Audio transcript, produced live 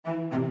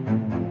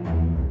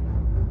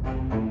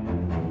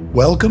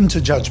Welcome to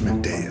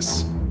Judgment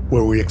Days,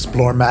 where we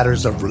explore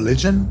matters of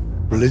religion,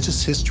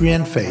 religious history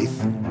and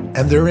faith,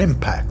 and their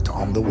impact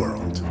on the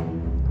world.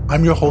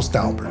 I'm your host,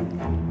 Albert,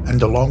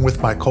 and along with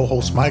my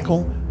co-host,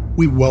 Michael,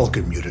 we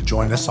welcome you to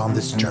join us on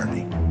this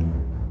journey.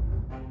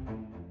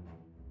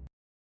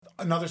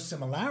 Another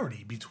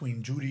similarity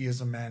between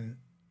Judaism and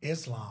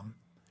Islam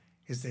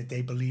is that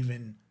they believe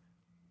in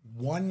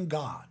one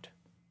God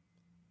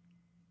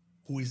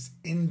who is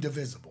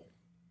indivisible.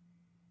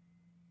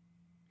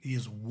 He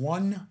is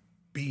one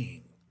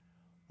being,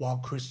 while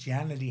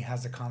Christianity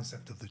has a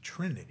concept of the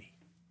Trinity,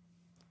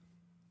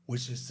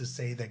 which is to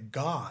say that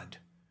God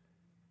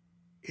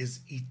is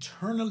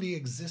eternally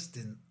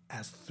existent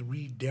as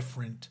three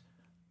different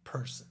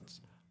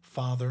persons: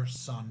 Father,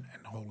 Son,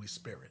 and Holy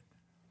Spirit.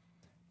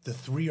 The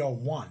three are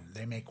one.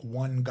 They make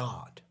one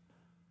God.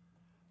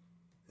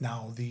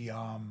 Now, the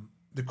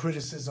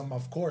criticism,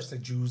 of course,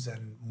 that Jews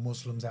and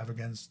Muslims have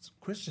against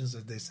Christians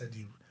is they said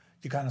you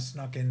kind of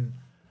snuck in,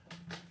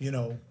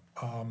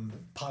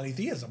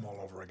 polytheism all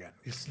over again.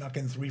 You snuck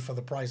in three for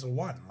the price of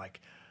one.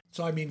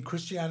 So I mean,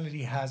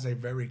 Christianity has a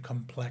very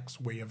complex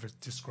way of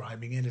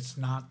describing it. It's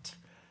not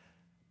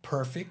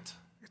perfect.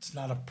 It's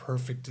not a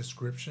perfect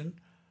description,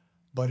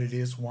 but it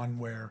is one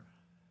where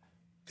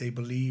they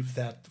believe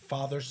that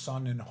Father,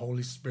 Son, and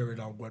Holy Spirit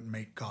are what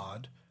make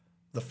God.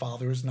 The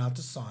Father is not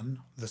the Son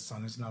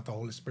is not the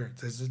Holy Spirit.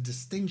 There's a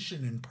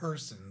distinction in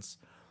persons,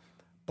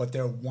 but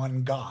they're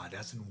one God,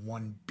 as in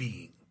one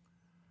being.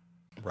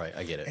 Right,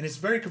 I get it. And it's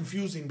very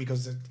confusing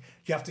because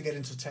you have to get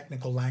into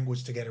technical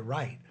language to get it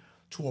right,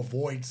 to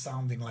avoid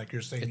sounding like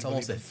you're saying... It's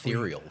almost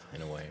ethereal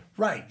in a way.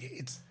 Right.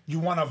 You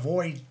want to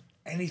avoid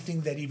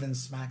anything that even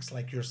smacks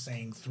like you're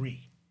saying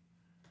three.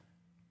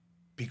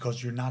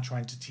 Because you're not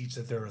trying to teach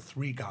that there are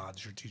three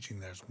gods, you're teaching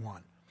there's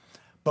one.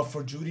 But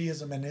for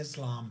Judaism and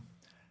Islam,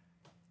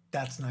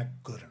 that's not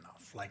good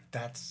enough.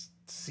 That's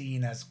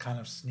seen as kind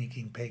of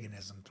sneaking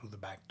paganism through the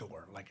back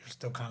door. You're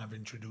still kind of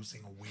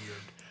introducing a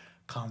weird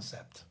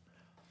concept.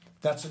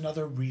 That's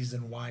another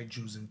reason why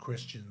Jews and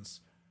Christians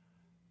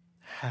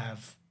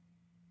have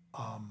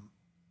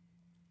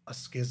a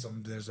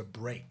schism. There's a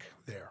break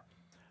there.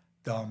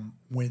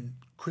 When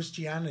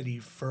Christianity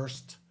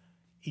first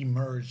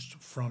emerged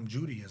from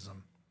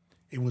Judaism,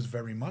 it was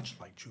very much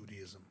like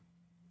Judaism.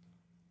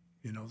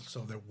 So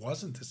there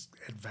wasn't this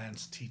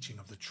advanced teaching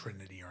of the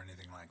Trinity or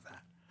anything like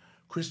that.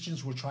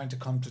 Christians were trying to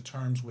come to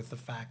terms with the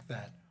fact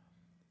that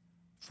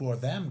for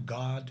them,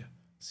 God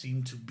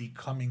seemed to be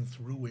coming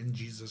through in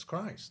Jesus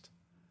Christ.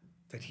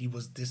 That he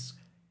was this,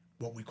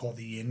 what we call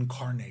the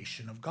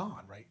incarnation of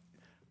God, right?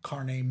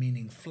 Carne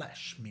meaning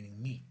flesh,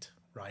 meaning meat,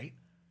 right?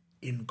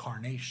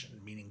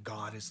 Incarnation, meaning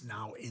God is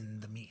now in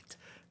the meat.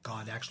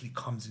 God actually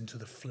comes into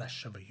the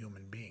flesh of a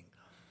human being.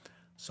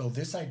 So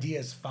this idea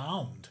is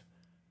found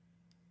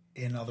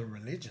in other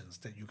religions,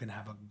 that you can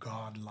have a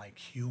God-like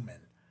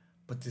human,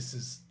 but this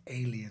is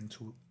alien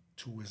to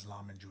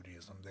Islam and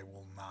Judaism. They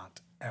will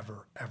not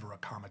ever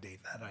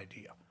accommodate that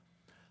idea.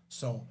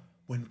 So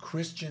when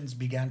Christians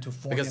began to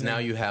formulate... Because now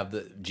you have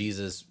the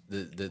Jesus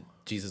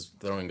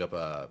throwing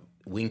up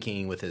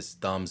winking with his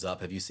thumbs up.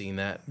 Have you seen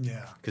that?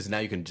 Yeah. Because now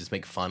you can just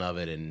make fun of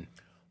it and...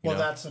 Well,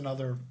 that's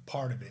another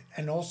part of it.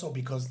 And also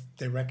because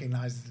they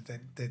recognize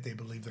that they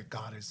believe that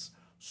God is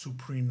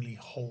supremely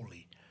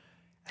holy.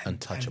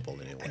 Untouchable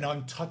in a way. And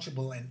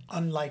untouchable and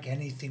unlike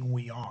anything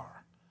we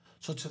are.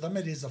 So to them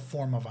it is a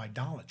form of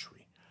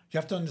idolatry. You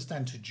have to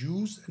understand, to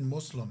Jews and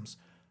Muslims,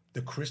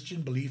 the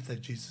Christian belief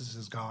that Jesus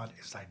is God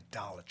is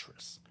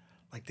idolatrous.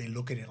 They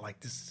look at it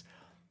like this,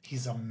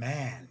 he's a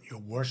man. You're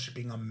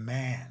worshiping a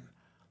man.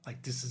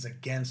 This is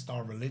against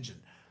our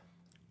religion.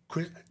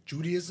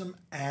 Judaism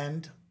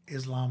and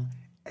Islam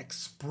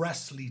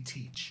expressly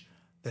teach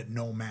that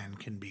no man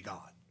can be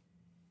God.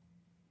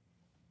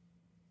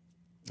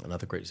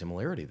 Another great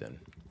similarity then.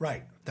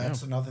 Right.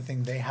 That's another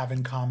thing they have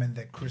in common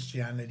that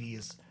Christianity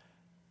is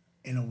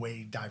in a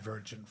way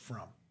divergent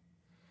from.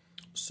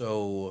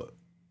 So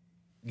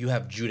you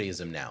have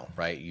Judaism now,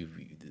 right?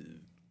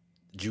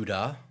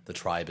 Judah, the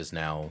tribe, is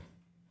now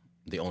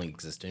the only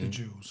existing... The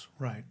Jews,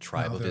 right.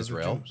 ...tribe of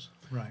Israel. The Jews.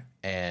 Right.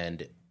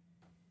 And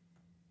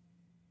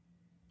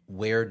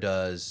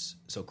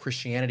so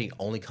Christianity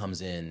only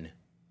comes in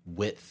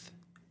with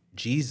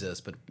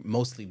Jesus, but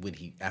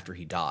mostly after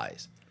he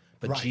dies.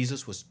 But right.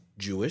 Jesus was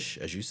Jewish,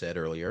 as you said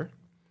earlier,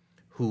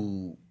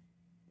 who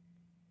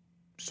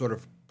sort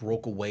of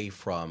broke away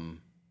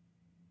from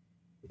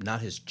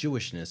not his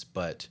Jewishness,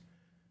 but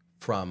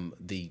from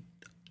the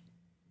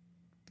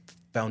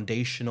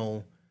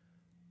foundational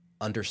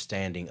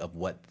understanding of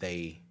what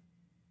they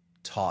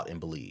taught and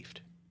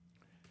believed.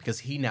 Because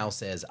he now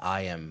says,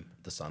 I am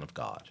the Son of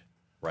God,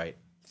 right?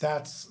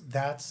 That's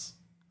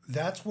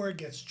where it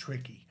gets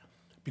tricky.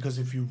 Because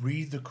if you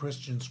read the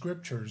Christian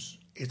scriptures,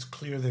 it's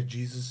clear that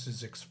Jesus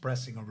is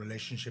expressing a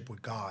relationship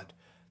with God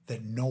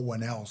that no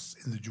one else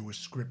in the Jewish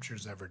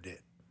scriptures ever did.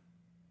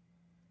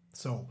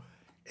 So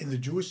in the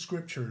Jewish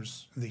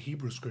scriptures, in the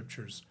Hebrew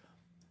scriptures,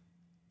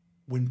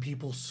 when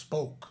people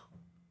spoke,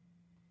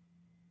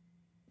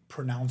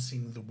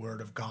 pronouncing the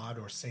word of God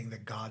or saying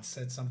that God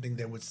said something,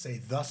 they would say,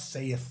 "Thus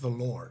saith the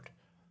Lord."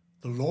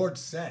 The Lord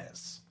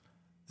says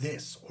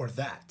this or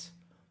that.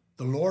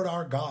 The Lord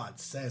our God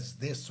says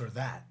this or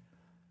that.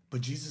 But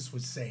Jesus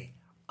would say,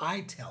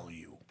 "I tell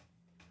you,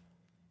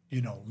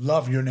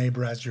 love your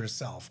neighbor as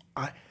yourself."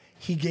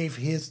 He gave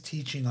his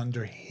teaching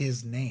under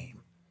his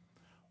name.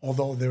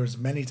 Although there's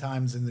many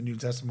times in the New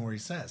Testament where he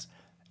says,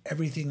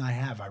 "Everything I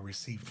have, I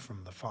received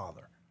from the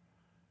Father."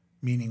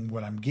 Meaning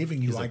what I'm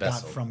giving you, I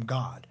got from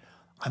God.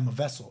 I'm a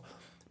vessel.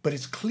 But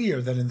it's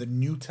clear that in the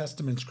New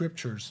Testament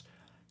scriptures,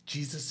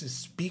 Jesus is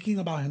speaking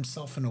about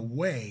himself in a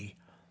way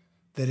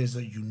that is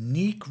a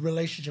unique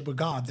relationship with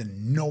God that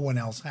no one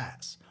else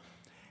has.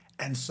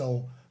 And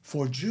so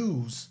for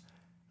Jews,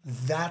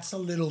 that's a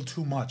little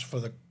too much for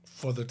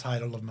the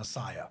title of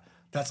Messiah.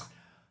 That's,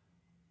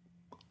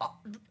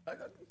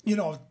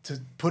 to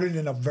put it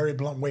in a very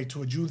blunt way,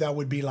 to a Jew, that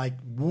would be like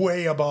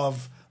way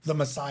above the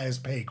Messiah's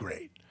pay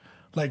grade.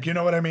 Like, you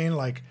know what I mean?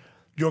 Like,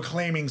 you're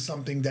claiming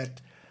something that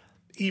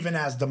even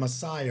as the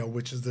Messiah,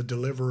 which is the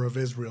deliverer of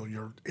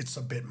Israel, it's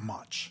a bit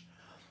much.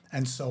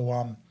 And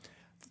so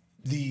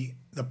the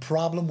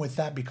problem with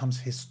that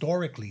becomes,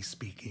 historically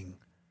speaking,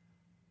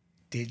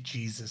 did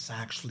Jesus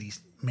actually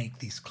make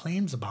these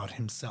claims about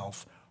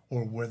himself,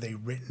 or were they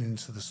written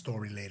into the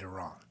story later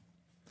on?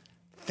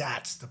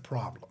 That's the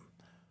problem.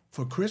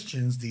 For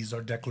Christians, these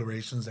are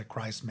declarations that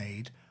Christ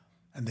made,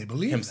 and they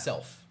believe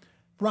himself. Them.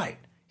 Right.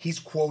 He's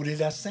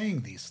quoted as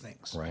saying these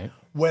things. Right.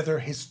 Whether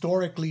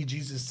historically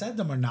Jesus said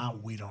them or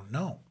not, we don't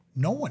know.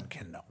 No one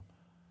can know.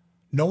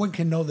 No one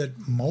can know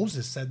that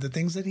Moses said the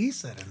things that he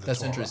said in the That's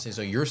Torah. interesting.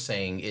 So you're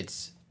saying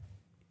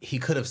he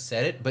could have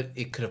said it, but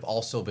it could have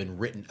also been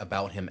written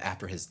about him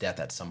after his death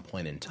at some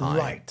point in time.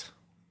 Right.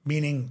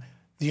 Meaning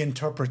the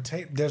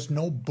interpretation, there's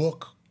no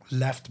book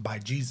left by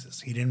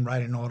Jesus. He didn't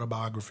write an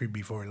autobiography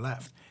before he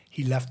left.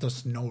 He left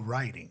us no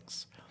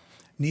writings.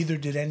 Neither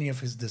did any of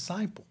his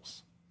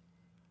disciples.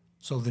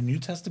 So the New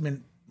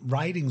Testament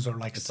writings are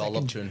like all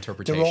up to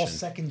interpretation. They're all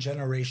second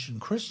generation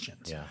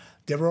Christians. Yeah.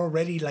 They're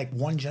already like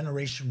one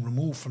generation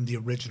removed from the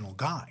original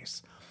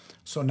guys.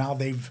 So now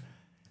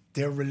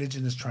their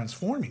religion is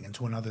transforming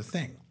into another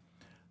thing.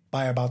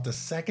 By about the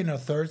 2nd or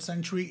 3rd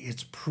century,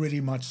 it's pretty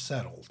much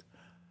settled.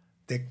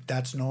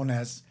 That's known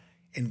as,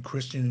 in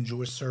Christian and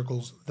Jewish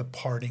circles, the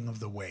parting of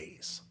the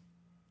ways.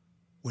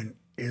 When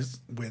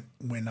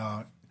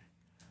the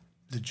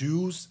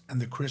Jews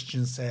and the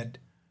Christians said,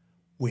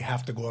 we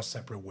have to go a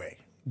separate way.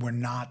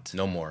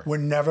 No more. We're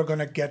never going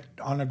to get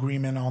on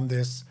agreement on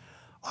this.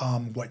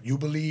 What you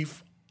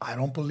believe, I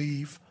don't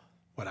believe.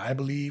 What I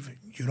believe,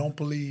 you don't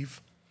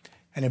believe.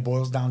 And it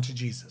boils down to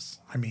Jesus.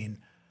 I mean,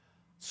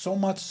 so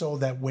much so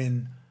that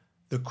when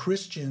the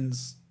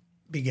Christians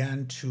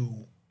began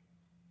to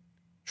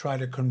try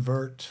to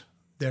convert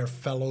their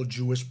fellow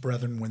Jewish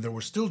brethren, when there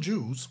were still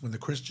Jews, when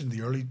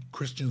the early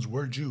Christians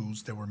were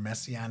Jews, they were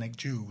Messianic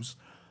Jews,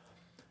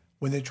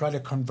 when they tried to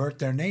convert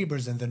their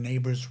neighbors and the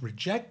neighbors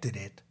rejected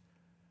it,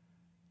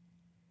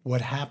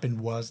 what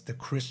happened was the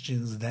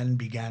Christians then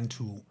began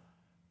to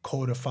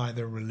codify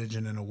their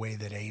religion in a way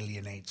that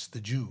alienates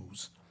the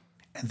Jews.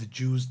 And the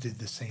Jews did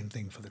the same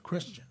thing for the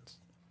Christians.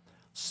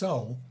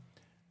 So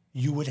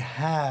you would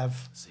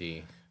have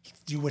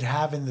in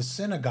the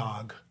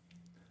synagogue,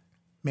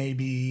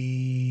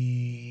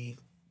 maybe,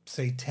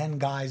 say, 10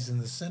 guys in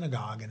the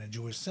synagogue, in a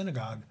Jewish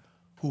synagogue,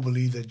 who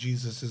believe that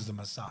Jesus is the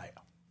Messiah.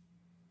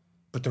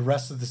 But the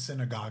rest of the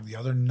synagogue, the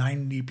other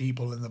 90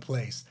 people in the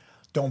place,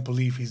 don't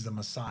believe he's the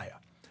Messiah.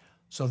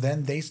 So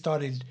then they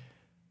started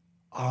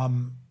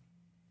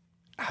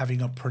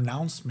having a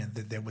pronouncement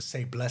that they would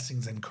say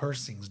blessings and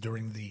cursings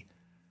during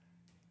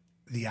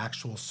the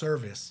actual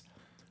service,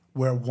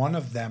 where one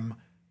of them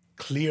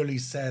clearly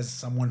says,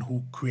 someone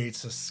who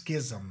creates a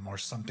schism or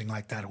something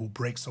like that, who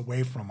breaks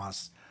away from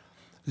us,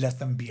 let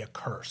them be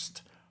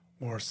accursed.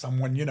 Or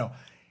someone,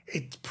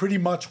 it pretty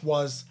much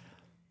was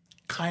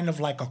kind of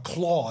like a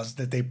clause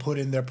that they put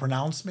in their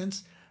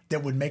pronouncements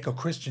that would make a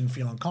Christian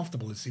feel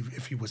uncomfortable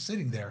if he was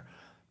sitting there,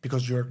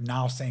 because you're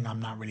now saying, I'm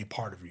not really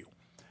part of you.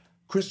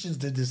 Christians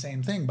did the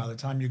same thing. By the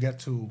time you get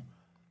to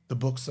the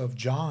books of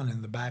John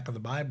in the back of the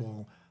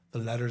Bible, the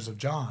letters of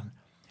John,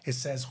 it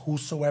says,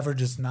 whosoever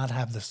does not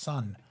have the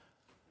Son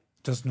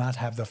does not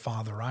have the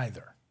Father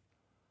either.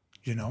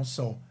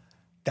 So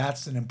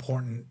that's an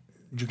important,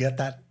 you get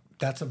that?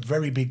 That's a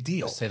very big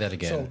deal. Say that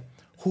again. So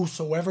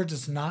whosoever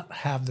does not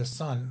have the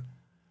Son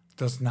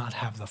does not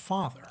have the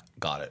Father.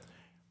 Got it.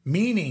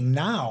 Meaning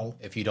now,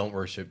 if you don't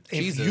worship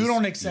Jesus, if you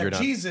don't accept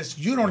Jesus,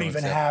 you don't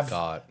even have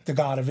the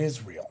God of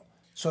Israel.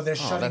 So they're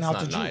shutting out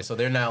the Jews. Nice. So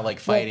they're now like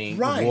fighting,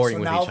 warring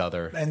with each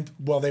other. And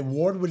they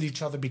warred with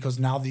each other because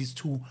now these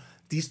two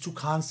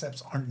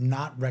concepts are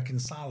not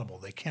reconcilable.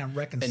 They can't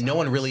reconcile. And no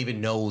one really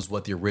even knows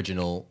what the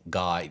original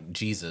guy,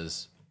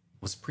 Jesus,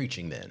 was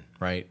preaching then,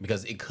 right?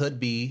 Because it could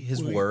be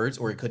his words,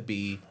 or it could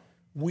be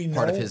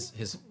part of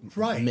his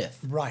myth.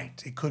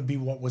 Right. It could be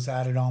what was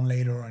added on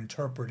later or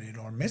interpreted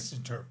or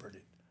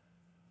misinterpreted.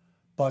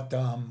 But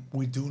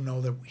we do know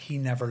that he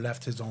never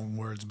left his own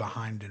words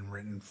behind in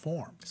written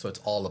form. So it's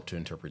all up to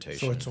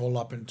interpretation. So it's all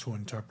up into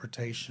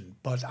interpretation.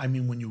 But I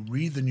mean, when you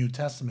read the New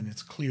Testament,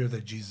 it's clear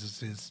that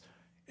Jesus is,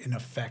 in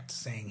effect,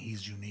 saying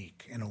he's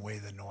unique in a way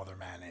that no other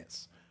man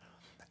is.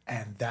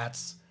 And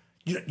that's,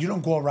 you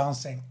don't go around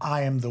saying,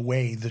 I am the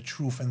way, the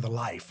truth, and the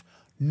life.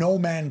 No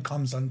man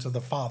comes unto the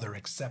Father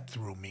except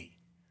through me.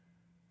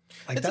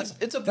 Like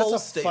it's a bold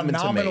statement to make.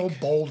 Phenomenal,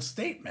 bold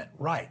statement,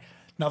 right.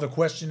 Now, the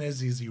question is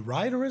he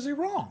right or is he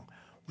wrong?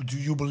 Do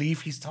you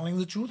believe he's telling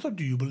the truth, or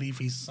do you believe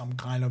he's some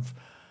kind of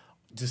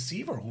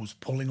deceiver who's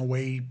pulling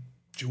away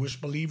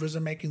Jewish believers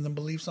and making them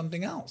believe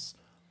something else?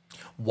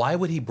 Why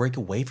would he break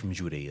away from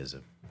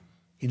Judaism?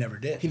 He never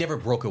did. He never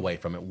broke away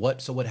from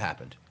it. So what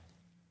happened?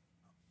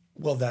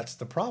 Well, that's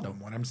the problem.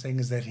 What I'm saying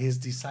is that his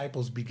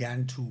disciples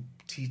began to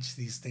teach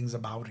these things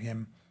about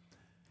him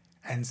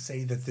and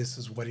say that this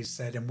is what he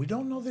said. And we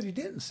don't know that he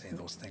didn't say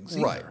those things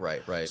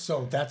either. Right.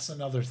 So that's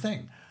another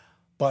thing.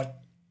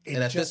 But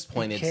and at this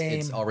point,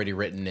 it's already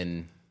written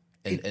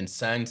and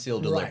signed,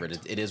 sealed, delivered.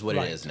 It is what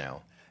it is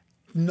now.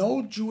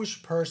 No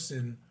Jewish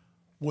person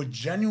would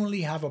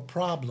genuinely have a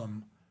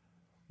problem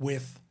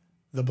with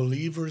the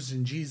believers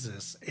in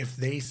Jesus if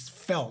they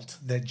felt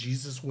that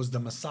Jesus was the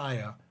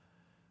Messiah,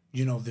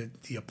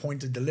 the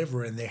appointed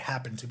deliverer, and they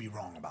happened to be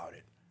wrong about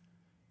it.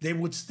 They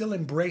would still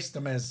embrace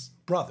them as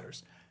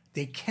brothers.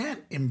 They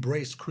can't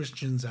embrace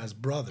Christians as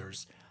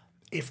brothers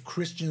if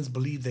Christians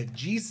believe that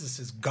Jesus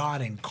is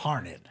God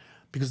incarnate,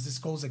 because this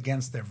goes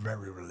against their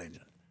very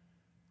religion.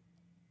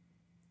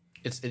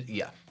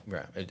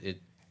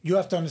 You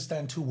have to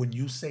understand, too, when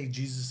you say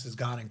Jesus is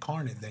God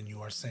incarnate, then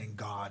you are saying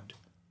God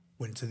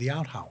went to the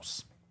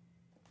outhouse.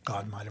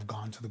 God might have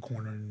gone to the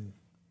corner and,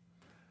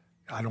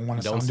 I don't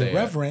want to sound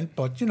irreverent,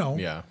 but,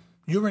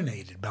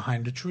 urinated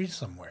behind a tree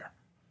somewhere.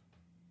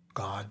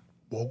 God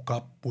woke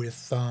up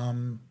with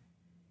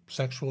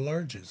sexual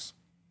urges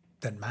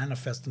that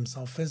manifest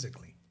himself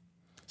physically.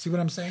 See what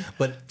I'm saying?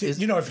 But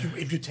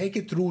if you take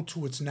it through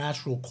to its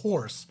natural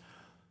course,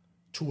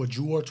 to a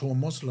Jew or to a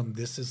Muslim,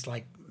 this is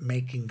like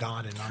making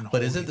God an unholy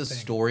But isn't the thing.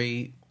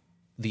 story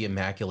the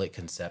Immaculate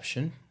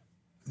Conception?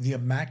 The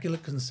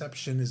Immaculate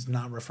Conception is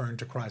not referring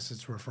to Christ;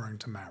 it's referring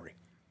to Mary.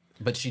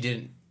 But she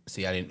didn't.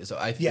 See, I didn't. So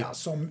I.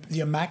 So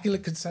the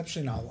Immaculate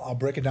Conception, I'll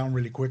break it down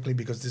really quickly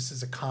because this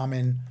is a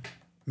common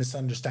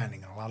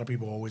misunderstanding, and a lot of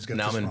people always get.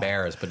 Now this I'm wrong.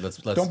 embarrassed, but let's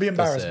don't be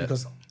embarrassed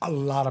because a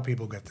lot of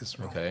people get this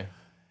wrong. Okay.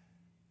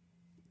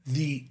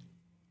 The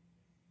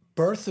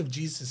birth of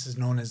Jesus is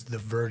known as the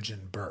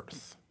virgin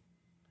birth.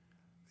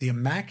 The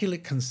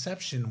Immaculate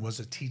Conception was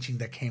a teaching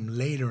that came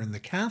later in the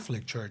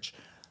Catholic Church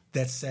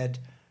that said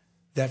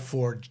that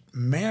for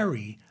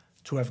Mary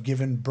to have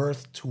given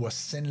birth to a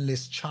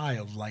sinless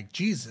child like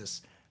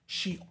Jesus,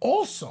 she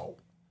also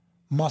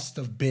must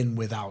have been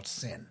without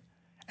sin.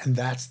 And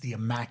that's the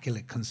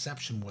Immaculate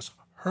Conception was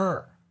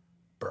her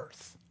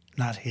birth,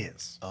 not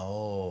his.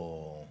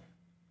 Oh.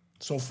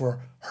 So for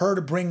her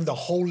to bring the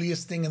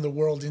holiest thing in the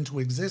world into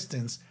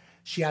existence,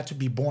 she had to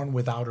be born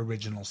without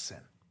original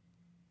sin.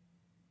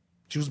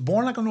 She was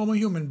born like a normal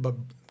human, but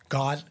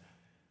God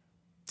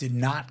did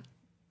not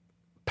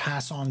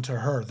pass on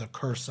to her the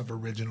curse of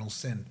original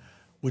sin,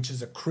 which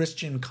is a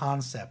Christian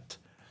concept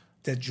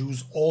that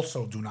Jews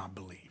also do not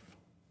believe.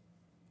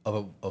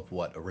 Of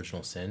what?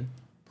 Original sin?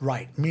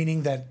 Right,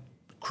 meaning that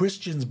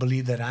Christians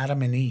believe that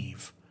Adam and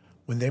Eve,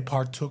 when they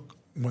partook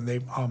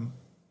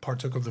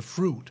of the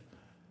fruit,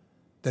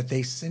 that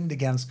they sinned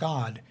against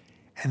God,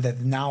 and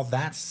that now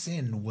that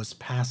sin was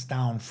passed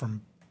down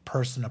from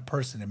person to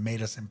person and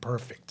made us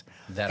imperfect.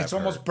 It's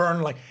almost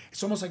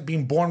like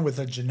being born with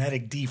a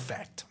genetic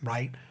defect,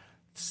 right?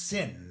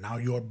 Sin. Now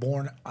you're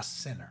born a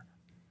sinner.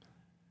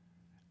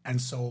 And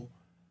so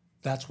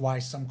that's why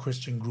some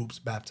Christian groups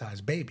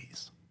baptize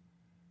babies,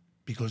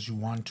 because you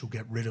want to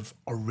get rid of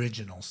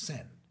original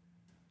sin.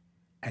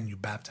 And you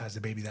baptize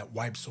a baby that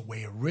wipes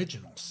away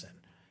original sin.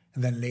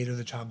 And then later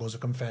the child goes to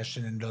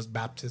confession and does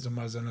baptism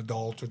as an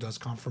adult, or does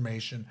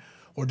confirmation,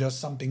 or does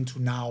something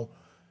to now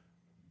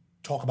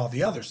talk about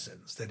the other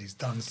sins that he's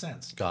done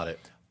since. Got it.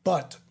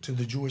 But to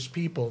the Jewish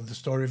people, the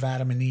story of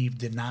Adam and Eve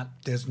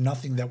there's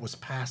nothing that was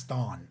passed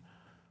on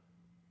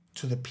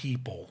to the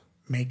people,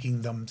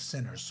 making them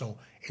sinners. So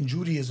in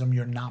Judaism,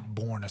 you're not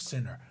born a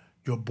sinner.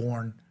 You're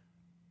born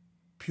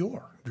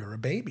pure. You're a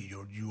baby.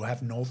 You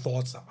have no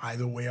thoughts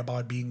either way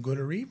about being good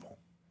or evil.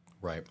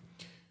 Right.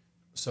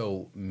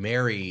 So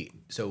the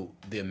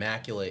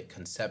Immaculate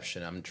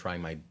Conception, I'm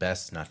trying my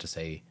best not to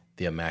say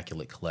the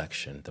Immaculate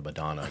Collection, the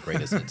Madonna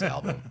Greatest Hits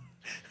album.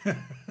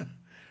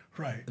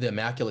 Right. The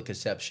Immaculate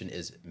Conception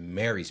is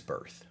Mary's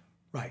birth.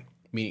 Right.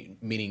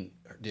 Meaning,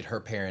 did her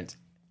parents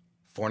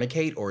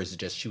fornicate, or is it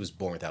just she was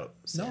born without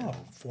sin? No,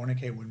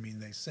 fornicate would mean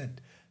they sinned.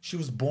 She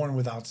was born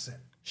without sin.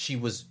 She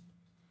was...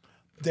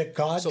 That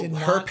God so did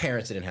her not...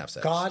 parents didn't have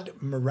sex. God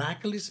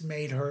miraculously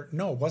made her...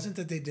 No, it wasn't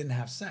that they didn't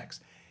have sex.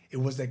 It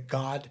was that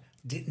God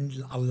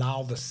didn't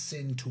allow the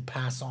sin to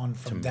pass on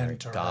from them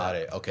to her. Got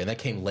it. Okay, and that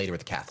came later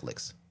with the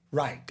Catholics.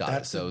 Right.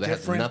 Got it. So that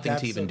has nothing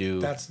to even do...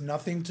 That's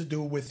nothing to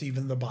do with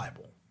even the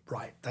Bible.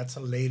 Right. That's a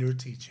later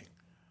teaching.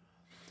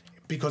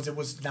 Because it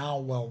was now,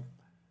 well,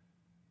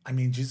 I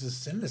mean, Jesus is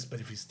sinless, but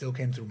if he still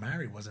came through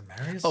Mary, wasn't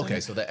Mary a sinner? Okay,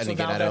 so that, and so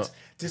again, now I don't.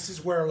 this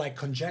is where like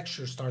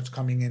conjecture starts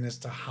coming in as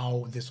to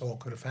how this all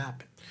could have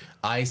happened.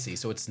 I see.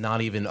 So it's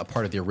not even a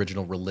part of the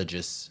original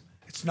religious.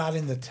 It's not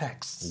in the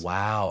text.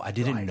 Wow, I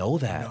didn't know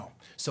that. No.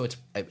 So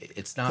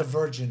it's not. The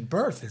virgin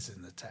birth is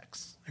in the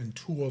text in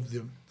 2 of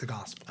the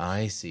Gospels.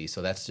 I see.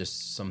 So that's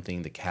just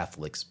something the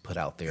Catholics put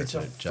out there It's to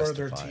a justify.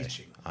 further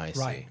teaching. I see.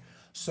 Right.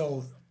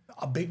 So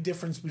a big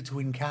difference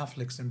between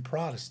Catholics and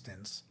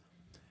Protestants,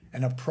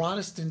 and a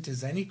Protestant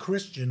is any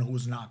Christian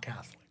who's not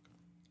Catholic,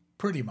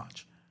 pretty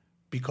much,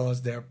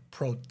 because they're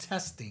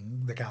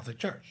protesting the Catholic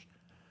Church.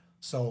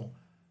 So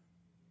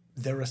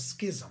they're a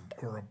schism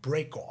or a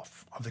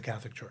break-off of the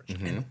Catholic Church.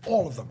 Mm-hmm. And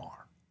all of them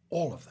are.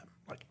 All of them.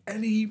 Like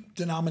any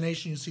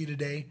denomination you see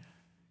today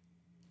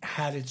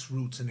had its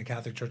roots in the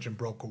Catholic Church and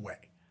broke away.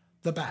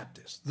 The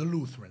Baptists, the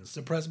Lutherans,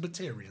 the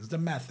Presbyterians, the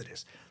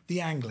Methodists,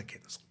 the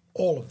Anglicans,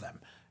 all of them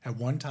at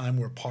one time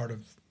were part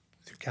of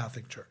the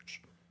Catholic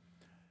Church.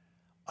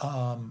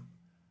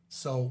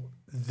 So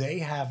they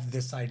have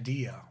this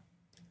idea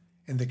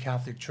in the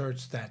Catholic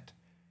Church that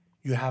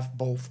you have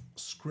both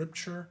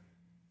scripture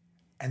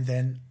and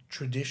then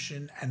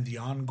tradition and the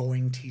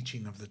ongoing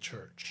teaching of the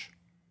church.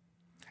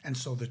 And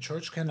so the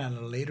church can at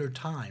a later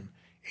time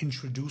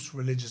introduce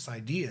religious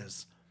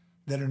ideas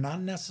that are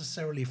not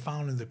necessarily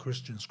found in the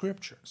Christian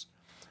scriptures.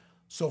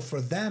 So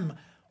for them,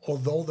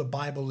 although the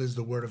Bible is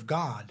the Word of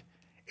God,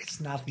 it's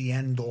not the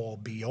end-all,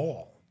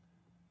 be-all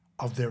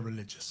of their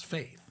religious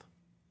faith.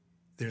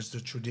 There's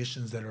the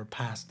traditions that are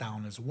passed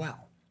down as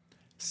well.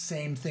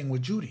 Same thing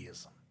with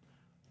Judaism.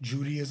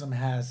 Judaism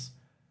has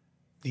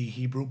the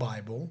Hebrew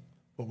Bible,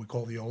 what we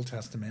call the Old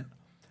Testament,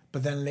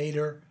 but then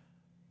later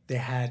they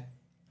had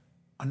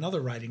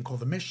another writing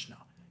called the Mishnah.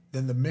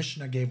 Then the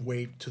Mishnah gave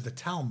way to the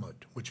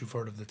Talmud, which you've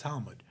heard of the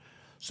Talmud.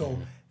 So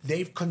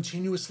they've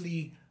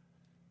continuously,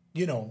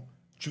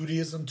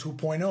 Judaism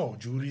 2.0,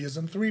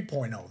 Judaism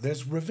 3.0.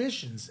 There's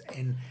revisions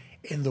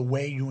in the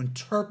way you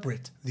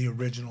interpret the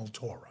original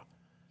Torah.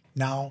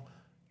 Now,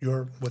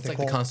 you're what It's they like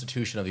call the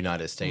Constitution of the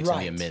United States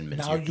and the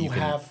amendments. Now you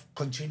have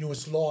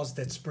continuous laws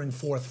that spring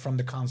forth from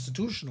the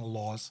constitutional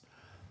laws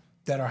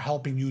that are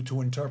helping you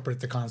to interpret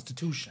the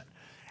Constitution.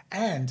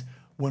 And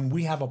when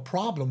we have a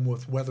problem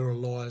with whether a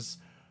law is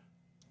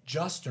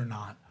just or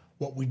not,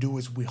 what we do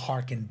is we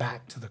hearken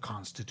back to the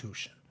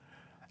Constitution.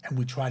 And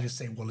we try to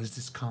say, well, is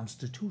this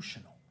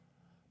constitutional?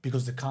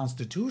 Because the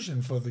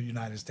Constitution for the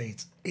United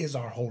States is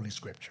our Holy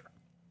Scripture.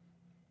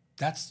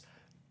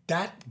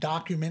 That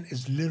document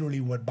is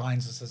literally what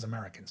binds us as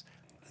Americans.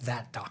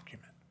 That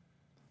document.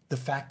 The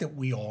fact that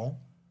we all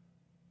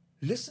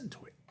listen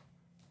to it.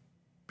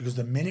 Because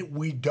the minute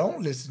we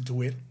don't listen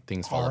to it,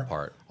 things fall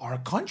apart. Our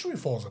country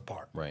falls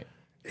apart. Right.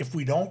 If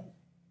we don't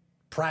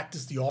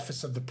practice the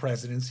office of the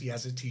presidency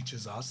as it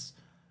teaches us,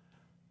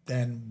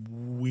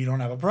 then we don't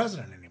have a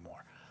president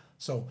anymore.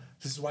 So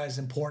this is why it's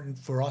important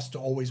for us to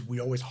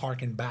always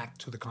hearken back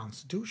to the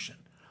Constitution,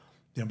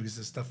 because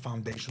it's the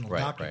foundational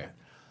document. Right.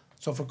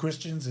 So for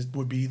Christians, it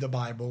would be the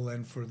Bible,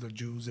 and for the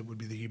Jews, it would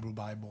be the Hebrew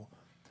Bible.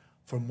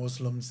 For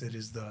Muslims, it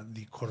is the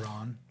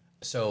Quran.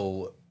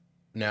 So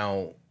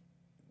now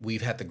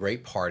we've had the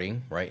Great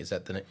Parting, right? Is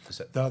that the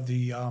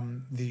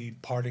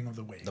parting of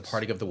the ways? The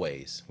parting of the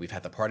ways. We've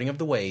had the parting of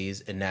the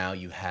ways, and now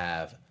you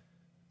have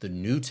the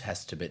New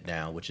Testament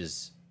now, which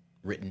is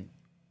written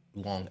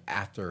long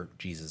after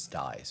Jesus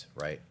dies,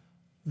 right?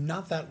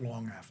 Not that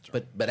long after.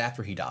 But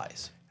after he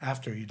dies.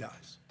 After he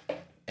dies.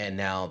 And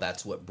now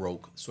that's what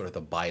broke sort of the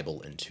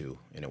Bible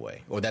in a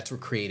way. Or that's what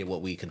created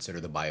what we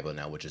consider the Bible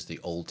now, which is the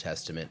Old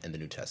Testament and the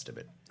New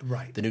Testament.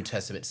 Right. The New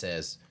Testament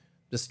says,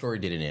 this story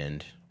didn't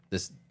end.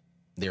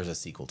 There's a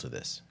sequel to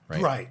this,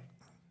 right? Right.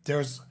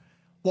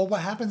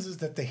 What happens is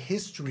that the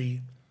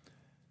history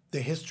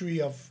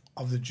of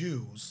the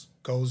Jews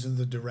goes in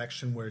the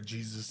direction where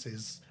Jesus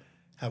is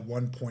at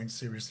one point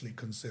seriously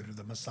considered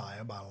the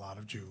Messiah by a lot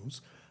of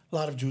Jews. A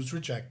lot of Jews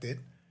reject it.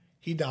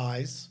 He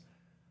dies.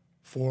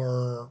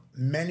 For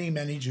many,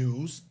 many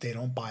Jews, they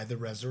don't buy the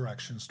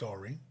resurrection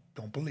story,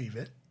 don't believe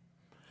it.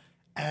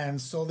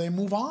 And so they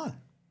move on.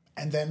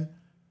 And then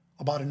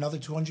about another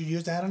 200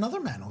 years, they had another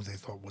man who they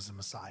thought was the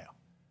Messiah.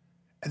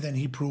 And then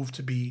he proved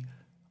to be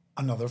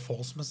another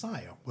false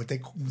Messiah.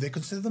 They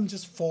consider them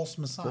just false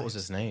messiahs. What was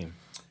his name?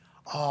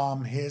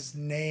 His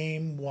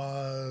name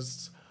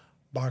was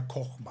Bar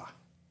Kokhba.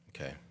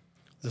 Okay.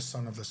 The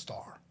son of the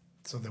star.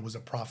 So there was a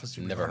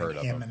prophecy Never heard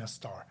of him and a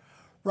star.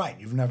 Right,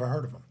 you've never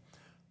heard of him.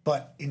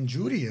 But in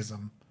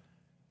Judaism,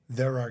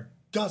 there are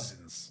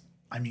dozens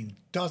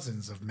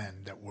of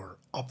men that were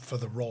up for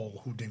the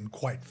role who didn't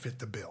quite fit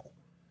the bill.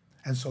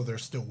 And so they're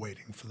still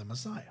waiting for the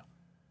Messiah.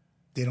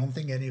 They don't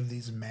think any of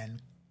these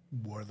men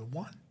were the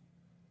one.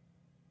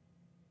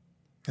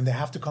 And they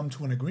have to come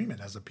to an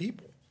agreement as a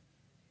people.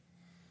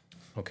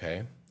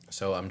 Okay.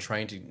 So I'm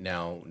trying to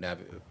now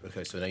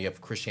so now you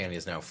have Christianity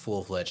is now a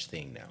full-fledged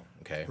thing now,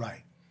 okay?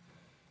 Right.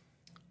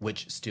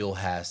 Which still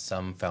has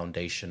some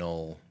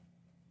foundational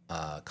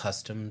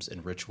customs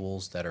and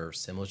rituals that are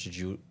similar to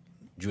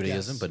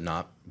Judaism, Yes, but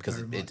not because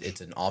very much.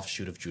 it's an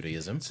offshoot of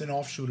Judaism, It's an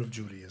offshoot of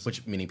Judaism.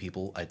 which many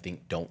people I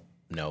think don't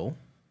know,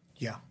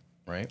 Yeah.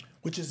 right?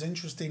 Which is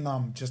interesting,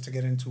 just to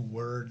get into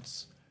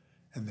words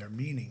and their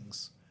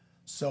meanings.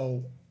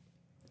 So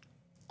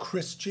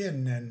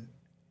Christian and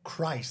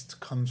Christ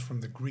comes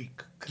from the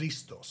Greek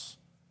Christos,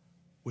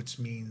 which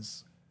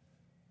means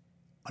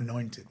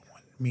anointed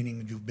one,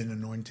 meaning you've been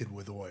anointed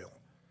with oil.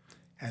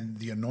 And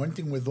the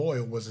anointing with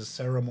oil was a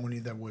ceremony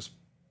that was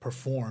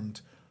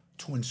performed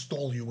to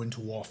install you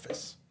into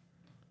office.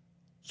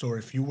 So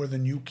if you were the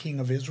new king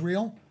of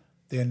Israel,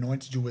 they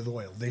anointed you with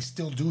oil. They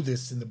still do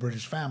this in the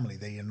British family.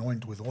 They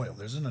anoint with oil.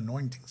 There's an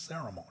anointing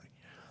ceremony.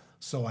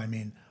 So, I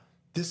mean,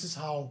 this is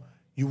how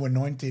you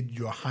anointed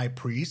your high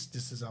priest.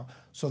 This is how.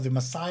 So the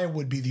Messiah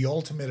would be the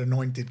ultimate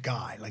anointed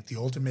guy, like the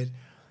ultimate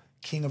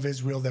king of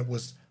Israel that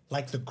was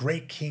like the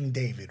great King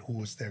David, who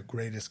was their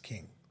greatest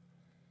king.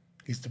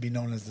 He's to be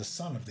known as the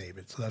son of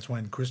David. So that's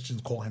why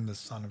Christians call him the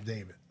son of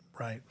David,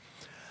 right?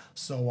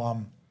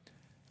 So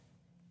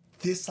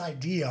this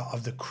idea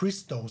of the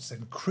Christos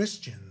and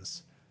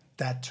Christians,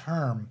 that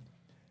term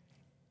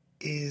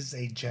is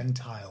a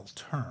Gentile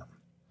term.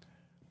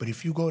 But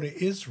if you go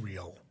to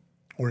Israel,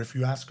 or if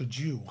you ask a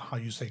Jew how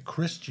you say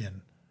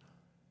Christian,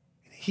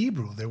 in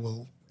Hebrew they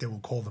will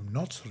call them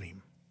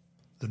Notzrim,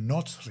 the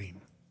Notzrim,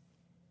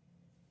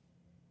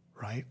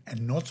 right?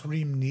 And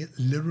Notzrim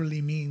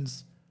literally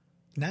means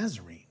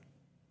Nazarene.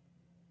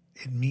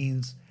 It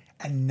means,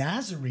 and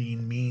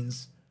Nazarene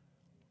means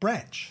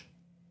branch.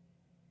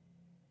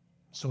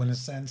 So in a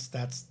sense,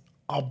 that's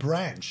a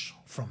branch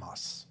from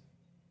us.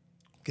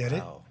 Get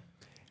it? Wow.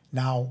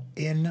 Now,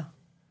 in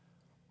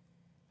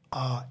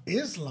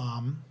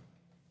Islam,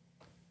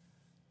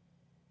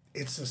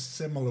 it's a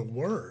similar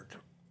word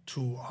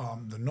to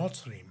the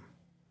Notzrim,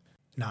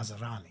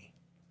 Nazarani.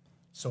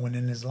 So in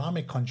an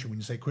Islamic country, when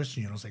you say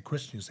Christian, you don't say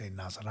Christian, you say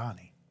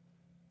Nazarani.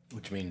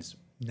 Which means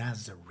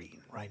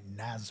Nazarene, right?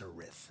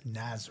 Nazareth,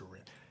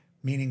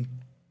 meaning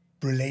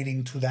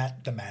relating to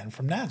the man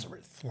from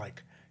Nazareth,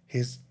 like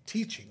his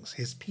teachings,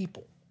 his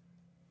people.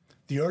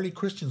 The early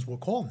Christians were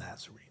called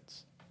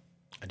Nazarenes.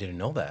 I didn't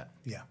know that.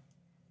 Yeah.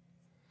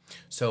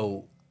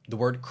 So the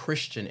word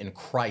Christian and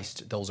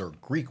Christ, those are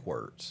Greek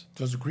words.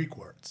 Those are Greek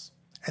words.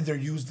 And they're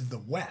used in the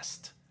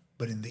West.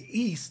 But in the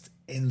East,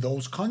 in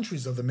those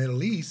countries of the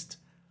Middle East,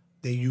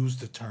 they use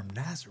the term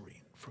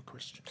Nazarene for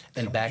Christian.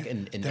 And back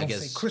in they I don't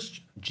guess say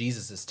Christian.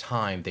 Jesus'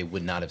 time, they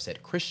would not have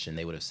said Christian.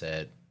 They would have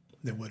said,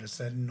 They would have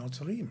said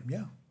Notzrim,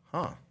 yeah.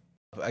 huh.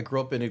 I grew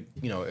up in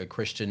a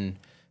Christian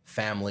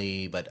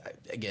family, but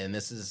again,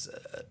 this is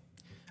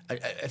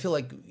I feel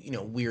like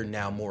we're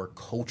now more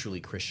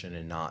culturally Christian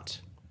and not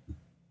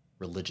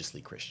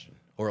religiously Christian,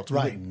 or else we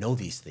Right. wouldn't know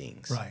these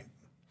things. Right.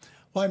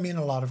 Well, I mean,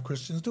 a lot of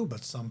Christians do,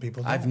 but some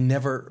people don't. I've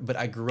never, but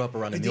I grew up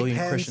around a million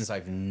Christians.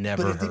 I've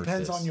never heard this. But it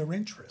depends on your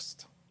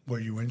interest. Were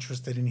you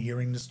interested in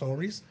hearing the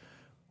stories,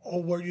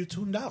 or were you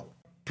tuned out?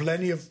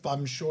 Plenty of,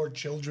 I'm sure,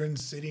 children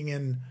sitting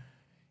in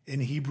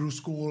Hebrew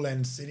school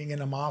and sitting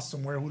in a mosque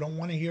somewhere who don't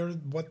want to hear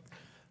what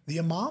the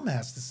imam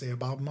has to say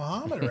about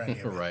Muhammad or any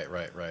of it.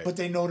 Right. But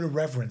they know to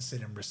reverence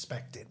it and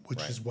respect it,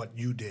 which is what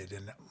you did.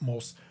 And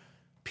most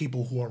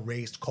people who are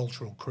raised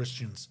cultural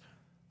Christians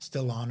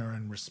still honor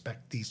and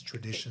respect these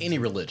traditions. Any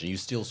religion, you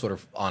still sort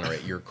of honor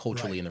it. You're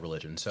culturally in the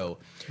religion. So,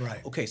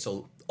 Right. Okay,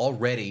 so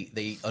already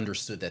they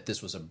understood that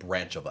this was a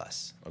branch of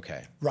us.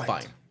 Okay, Right.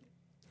 fine.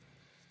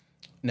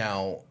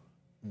 Now,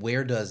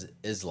 where does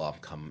Islam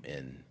come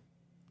in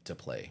to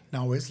play?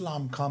 Now,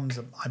 Islam comes,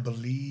 I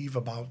believe,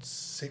 about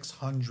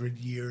 600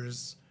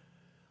 years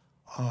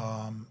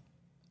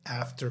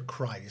after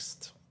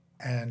Christ.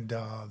 And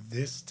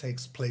this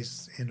takes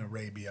place in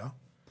Arabia.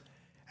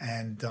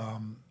 And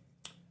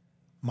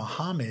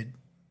Muhammad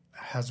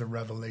has a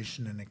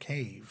revelation in a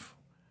cave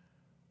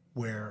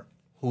where...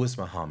 Who is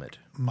Muhammad?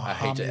 I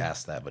hate to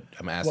ask that, but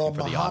I'm asking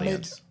for the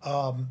audience.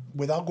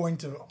 Without going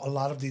to a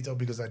lot of detail,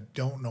 because I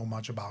don't know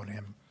much about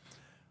him,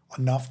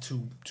 enough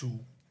to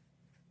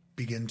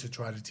begin to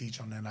try to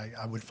teach on it.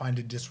 I would find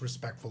it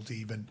disrespectful to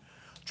even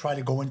try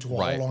to go into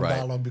a whole long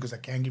dialogue because I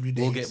can't give you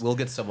dates. We'll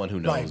get someone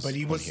who knows. Right, but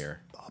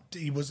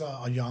he was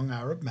a young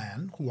Arab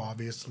man who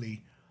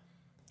obviously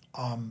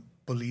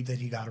believed that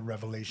he got a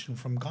revelation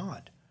from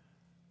God.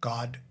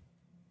 God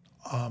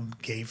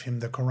gave him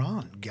the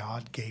Quran.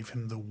 God gave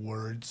him the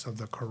words of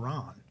the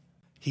Quran.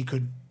 He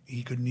could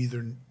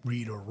neither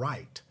read or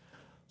write,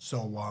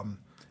 so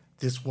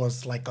this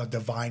was like a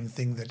divine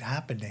thing that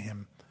happened to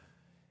him,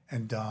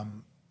 and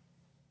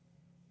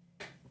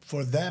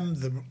for them,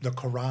 the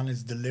Quran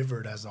is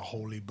delivered as a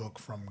holy book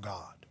from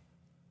God.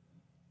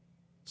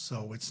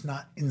 So it's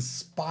not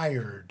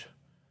inspired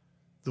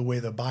the way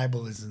the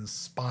Bible is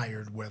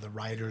inspired, where the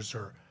writers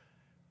are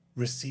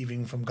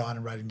receiving from God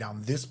and writing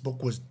down. This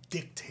book was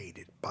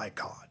dictated by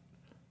God,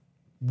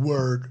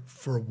 word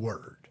for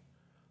word,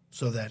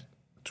 so that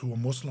to a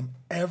Muslim,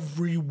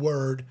 every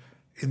word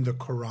in the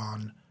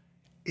Quran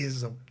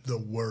is the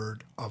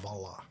word of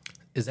Allah.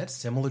 Is that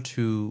similar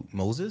to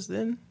Moses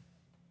then?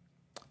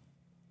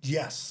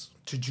 Yes,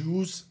 To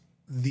Jews,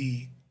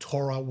 the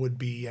Torah would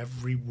be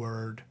every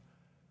word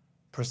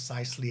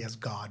precisely as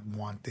God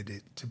wanted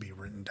it to be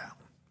written down.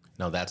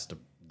 Now that's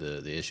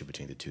the issue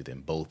between the two.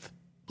 Then both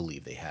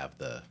believe they have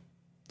the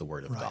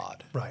word of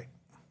God. Right.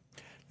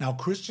 Now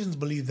Christians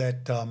believe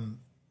that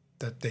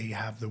that they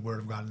have the word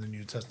of God in the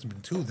New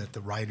Testament too. That the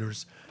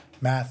writers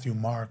Matthew,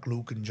 Mark,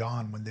 Luke, and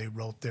John, when they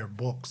wrote their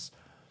books,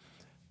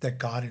 that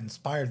God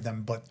inspired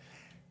them. But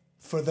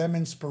for them,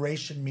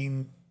 inspiration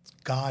means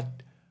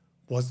God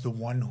was the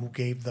one who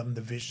gave them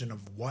the vision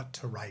of what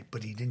to write,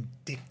 but he didn't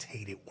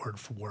dictate it word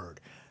for word.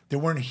 They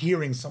weren't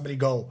hearing somebody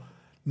go,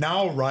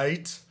 now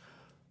write,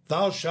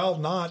 thou shalt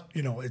not.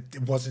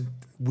 It wasn't,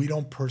 we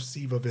don't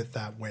perceive of it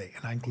that way.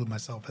 And I include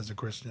myself as a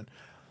Christian.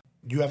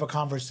 You have a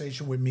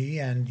conversation with me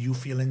and you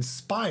feel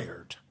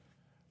inspired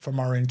from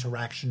our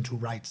interaction to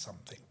write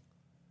something.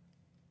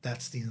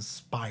 That's the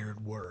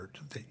inspired word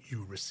that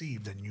you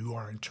received and you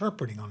are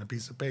interpreting on a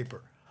piece of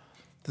paper.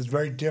 That's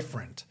very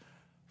different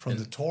from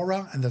the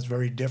Torah, and that's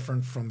very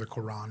different from the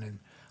Quran and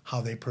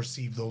how they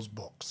perceive those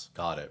books.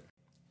 Got it.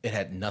 It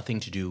had nothing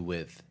to do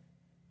with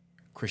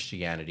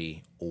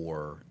Christianity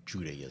or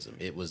Judaism.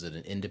 It was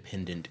an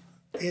independent.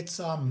 It's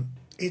an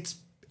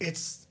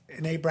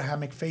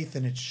Abrahamic faith,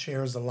 and it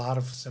shares a lot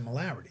of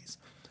similarities.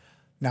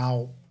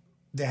 Now,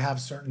 they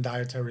have certain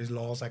dietary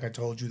laws, like I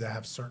told you. They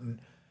have certain,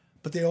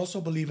 but they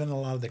also believe in a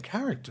lot of the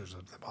characters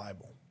of the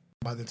Bible.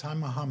 By the time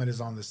Muhammad is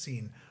on the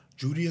scene,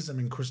 Judaism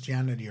and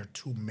Christianity are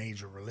two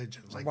major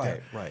religions.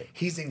 Right.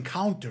 He's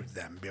encountered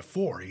them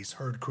before. He's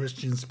heard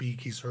Christians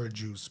speak. He's heard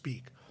Jews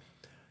speak.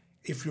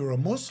 If you're a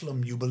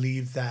Muslim, you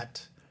believe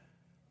that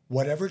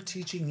whatever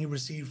teaching he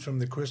received from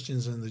the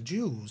Christians and the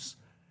Jews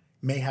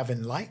may have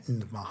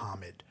enlightened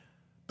Muhammad,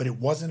 but it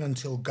wasn't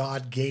until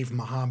God gave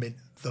Muhammad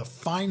the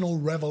final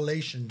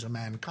revelation to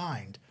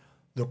mankind,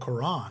 the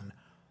Quran,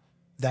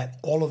 that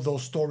all of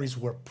those stories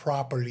were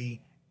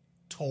properly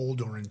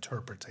told or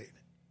interpreted.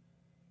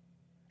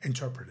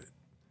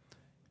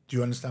 Do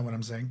you understand what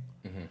I'm saying?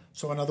 Mm-hmm.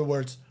 So in other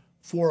words,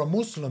 for a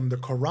Muslim, the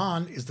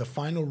Quran is the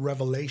final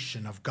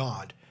revelation of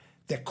God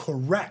that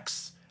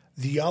corrects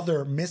the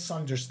other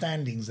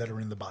misunderstandings that are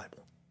in the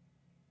Bible.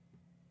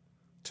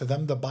 To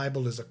them, the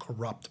Bible is a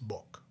corrupt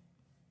book.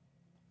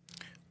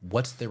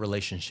 What's the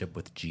relationship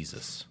with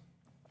Jesus?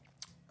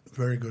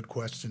 Very good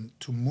question.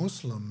 To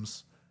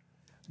Muslims,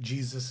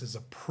 Jesus is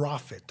a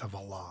prophet of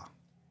Allah.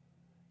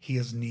 He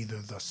is neither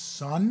the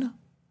son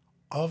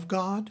of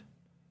God,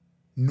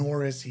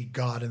 nor is he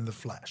God in the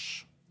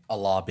flesh.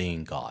 Allah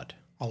being God.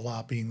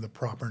 Allah being the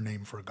proper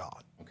name for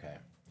God. Okay.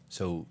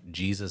 So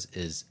Jesus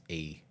is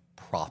a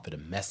prophet, a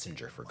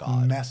messenger for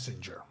God.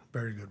 Messenger.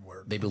 Very good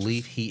word. They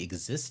believe he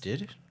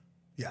existed.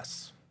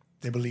 Yes.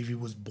 They believe he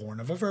was born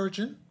of a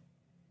virgin.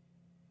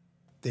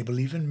 They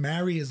believe in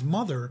Mary, his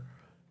mother,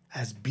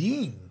 as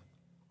being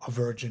a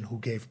virgin who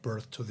gave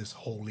birth to this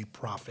holy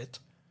prophet.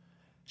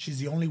 She's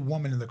the only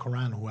woman in the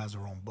Quran who has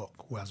her own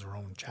book, who has her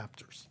own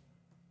chapters.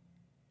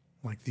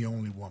 Like the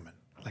only woman,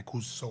 like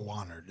who's so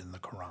honored in the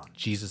Quran.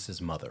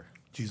 Jesus' mother.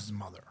 Jesus'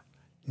 mother.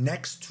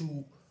 Next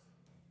to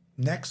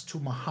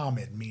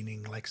Muhammad,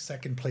 meaning like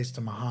second place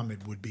to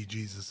Muhammad would be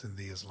Jesus in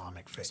the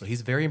Islamic faith. So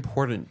he's very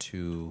important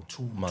to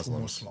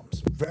Muslims. To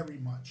Muslims. Very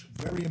much.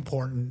 Very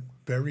important.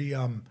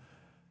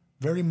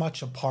 Very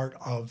much a part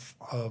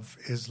of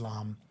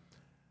Islam.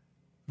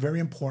 Very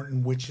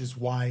important, which is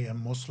why a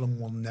Muslim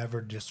will never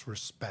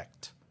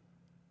disrespect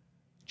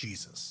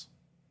Jesus,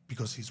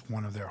 because he's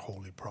one of their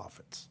holy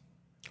prophets.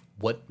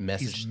 What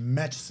message?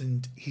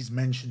 He's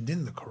mentioned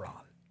in the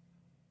Quran.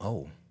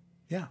 Oh.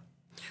 Yeah.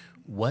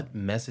 What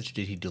message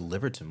did he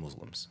deliver to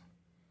Muslims?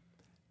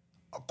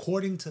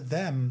 According to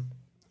them,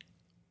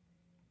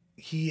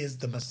 he is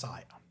the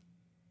Messiah.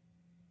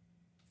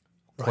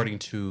 According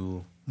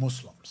to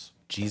Muslims.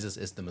 Jesus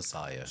is the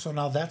Messiah. So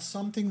now that's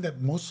something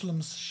that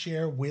Muslims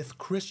share with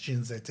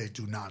Christians that they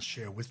do not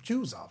share with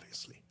Jews,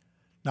 obviously.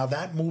 Now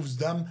that moves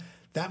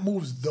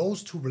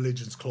those two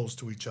religions close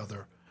to each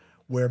other,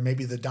 where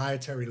maybe the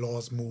dietary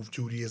laws move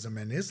Judaism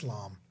and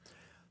Islam.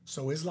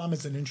 So Islam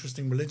is an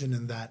interesting religion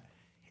in that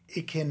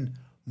it can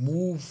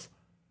move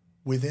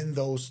within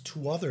those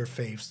two other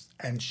faiths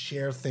and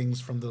share things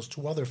from those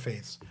two other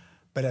faiths.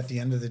 But at the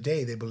end of the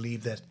day, they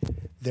believe that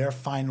their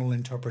final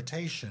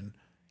interpretation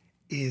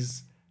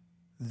is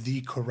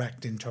the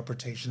correct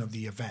interpretation of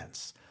the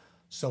events.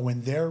 So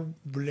in their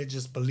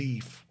religious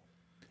belief,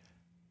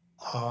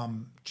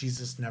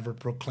 Jesus never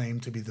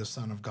proclaimed to be the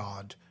Son of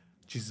God.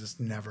 Jesus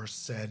never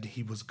said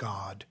he was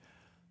God.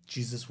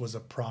 Jesus was a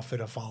prophet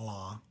of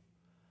Allah.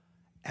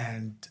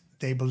 And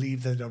they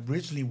believe that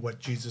originally what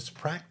Jesus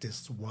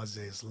practiced was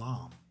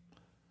Islam,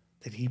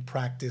 that he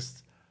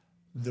practiced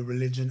the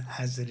religion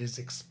as it is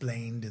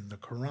explained in the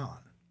Quran.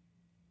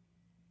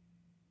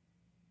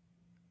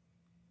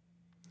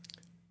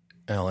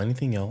 Al,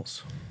 anything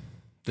else?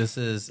 This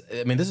is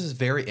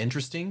very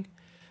interesting.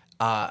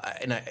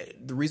 The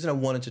reason I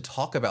wanted to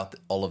talk about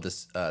all of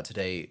this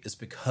today is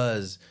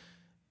because,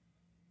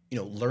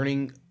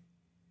 learning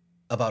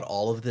about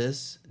all of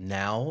this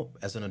now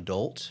as an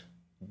adult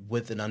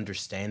with an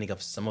understanding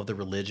of some of the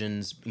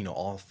religions,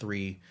 all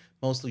three,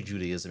 mostly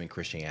Judaism and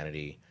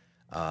Christianity,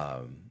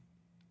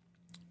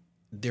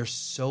 they're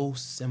so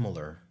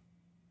similar,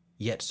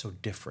 yet so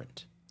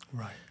different.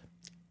 Right.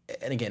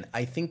 And again,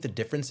 I think the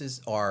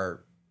differences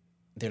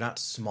they're not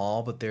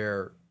small, but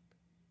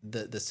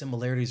the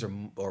similarities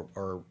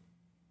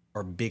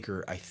are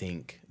bigger, I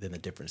think, than the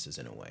differences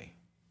in a way.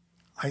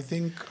 I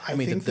think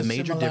the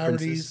major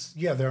differences.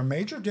 Yeah, there are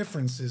major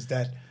differences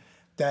that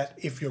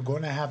if you're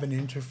going to have an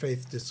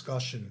interfaith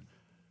discussion,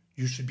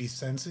 you should be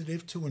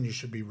sensitive to and you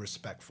should be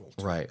respectful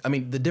to. Right. I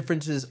mean, the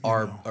differences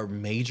are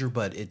major,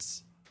 but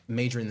it's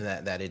major in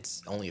that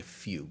it's only a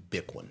few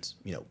big ones.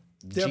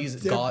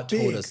 God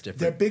told us different.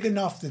 They're big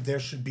enough that there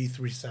should be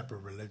three separate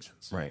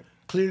religions. Right.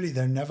 Clearly,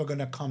 they're never going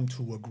to come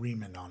to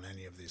agreement on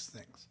any of these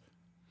things.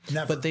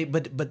 Never.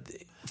 But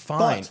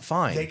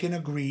fine. They can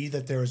agree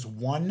that there is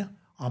one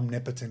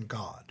omnipotent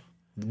God.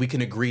 We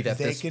can agree that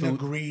they can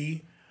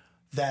agree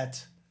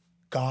that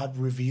God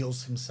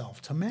reveals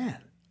himself to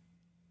man.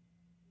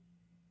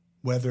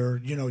 Whether,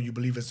 you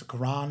believe it's the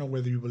Quran or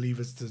whether you believe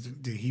it's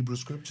the Hebrew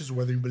scriptures, or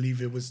whether you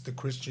believe it was the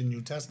Christian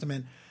New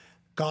Testament,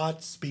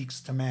 God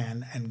speaks to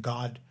man and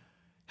God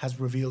has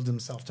revealed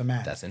himself to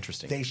man. That's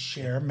interesting. They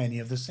share many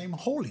of the same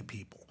holy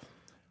people.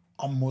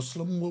 A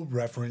Muslim will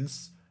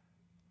reference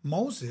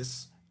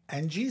Moses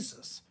and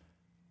Jesus.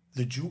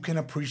 The Jew can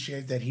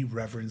appreciate that he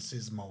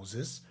reverences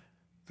Moses.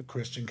 The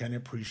Christian can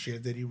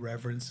appreciate that he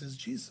reverences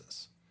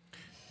Jesus.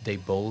 They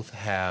both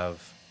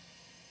have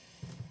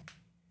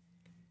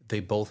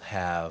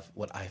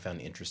what I found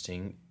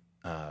interesting,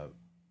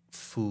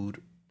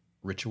 food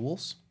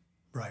rituals.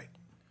 Right.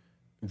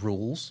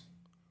 Rules.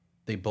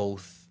 They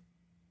both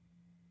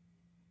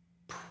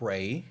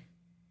pray.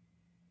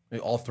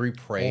 All three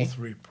pray. All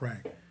three pray.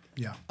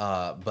 Yeah.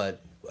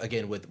 But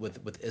again,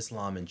 with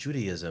Islam and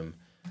Judaism,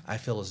 I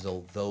feel as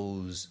though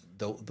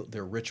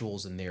their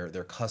rituals and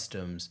their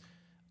customs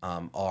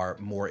are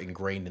more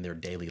ingrained in their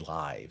daily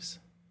lives.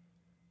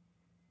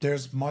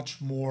 There's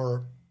much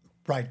more,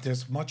 right?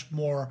 There's much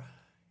more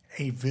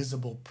a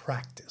visible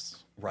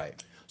practice.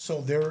 Right.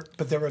 So there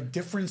are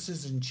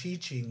differences in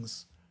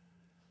teachings.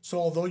 So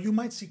although you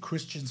might see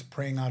Christians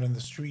praying out in the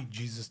street,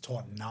 Jesus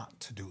taught not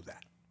to do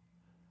that.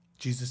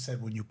 Jesus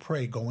said, when you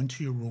pray, go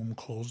into your room,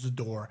 close the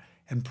door,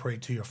 and pray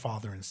to your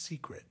Father in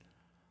secret.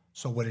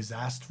 So what is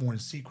asked for in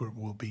secret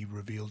will be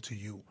revealed to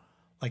you.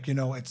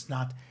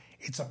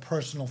 It's a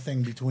personal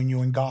thing between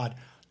you and God.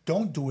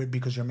 Don't do it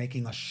because you're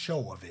making a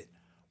show of it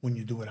when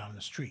you do it on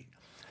the street.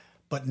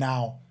 But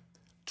now,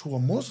 to a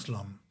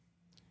Muslim,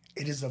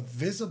 it is a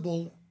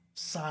visible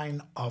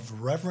sign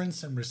of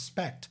reverence and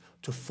respect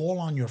to fall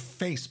on your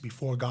face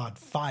before God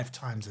 5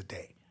 times a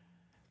day.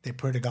 They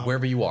pray to God.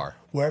 Wherever you are.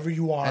 Wherever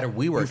you are. At a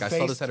WeWork. I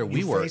saw this at a WeWork.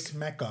 You face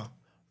Mecca.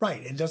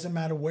 Right. It doesn't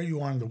matter where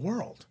you are in the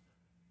world.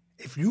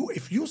 If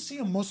you see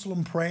a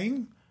Muslim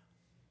praying,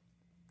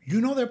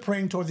 they're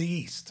praying toward the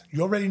east.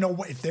 You already know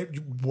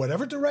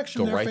whatever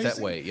direction they're facing. Go right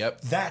that way,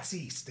 yep. That's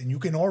east. And you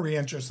can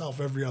orient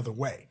yourself every other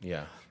way.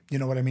 Yeah. You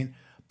know what I mean?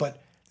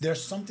 But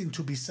there's something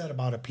to be said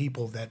about a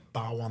people that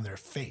bow on their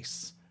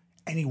face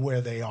anywhere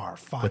they are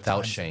 5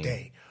 times a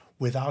day.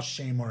 Without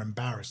shame or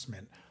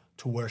embarrassment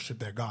to worship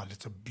their God.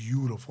 It's a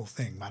beautiful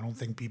thing. I don't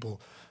think people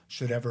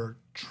should ever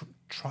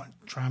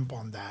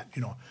trample that.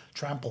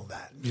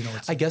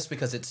 I guess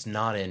because it's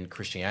not in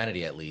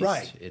Christianity, at least.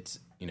 Right. It's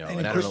and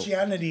in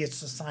Christianity,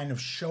 it's a sign of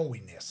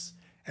showiness,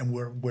 and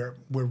we're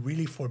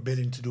really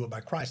forbidden to do it by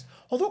Christ.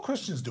 Although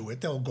Christians do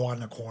it, they'll go out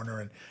in a corner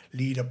and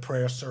lead a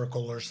prayer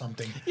circle or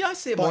something. Yeah, I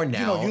see it more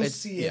now. You'll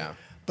see it,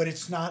 but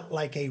it's not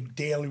like a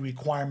daily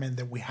requirement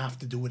that we have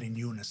to do it in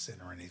unison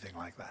or anything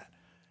like that.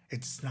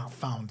 It's not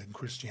found in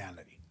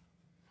Christianity.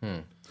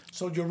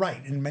 So you're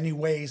right. In many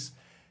ways,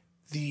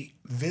 the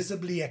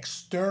visibly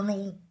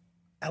external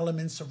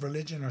elements of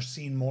religion are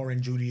seen more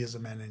in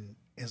Judaism and in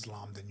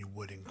Islam than you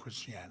would in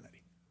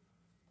Christianity.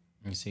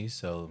 You see?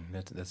 So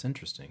that's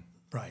interesting.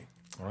 Right.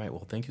 All right.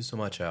 Well, thank you so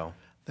much, Al.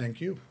 Thank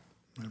you.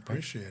 I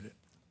appreciate it.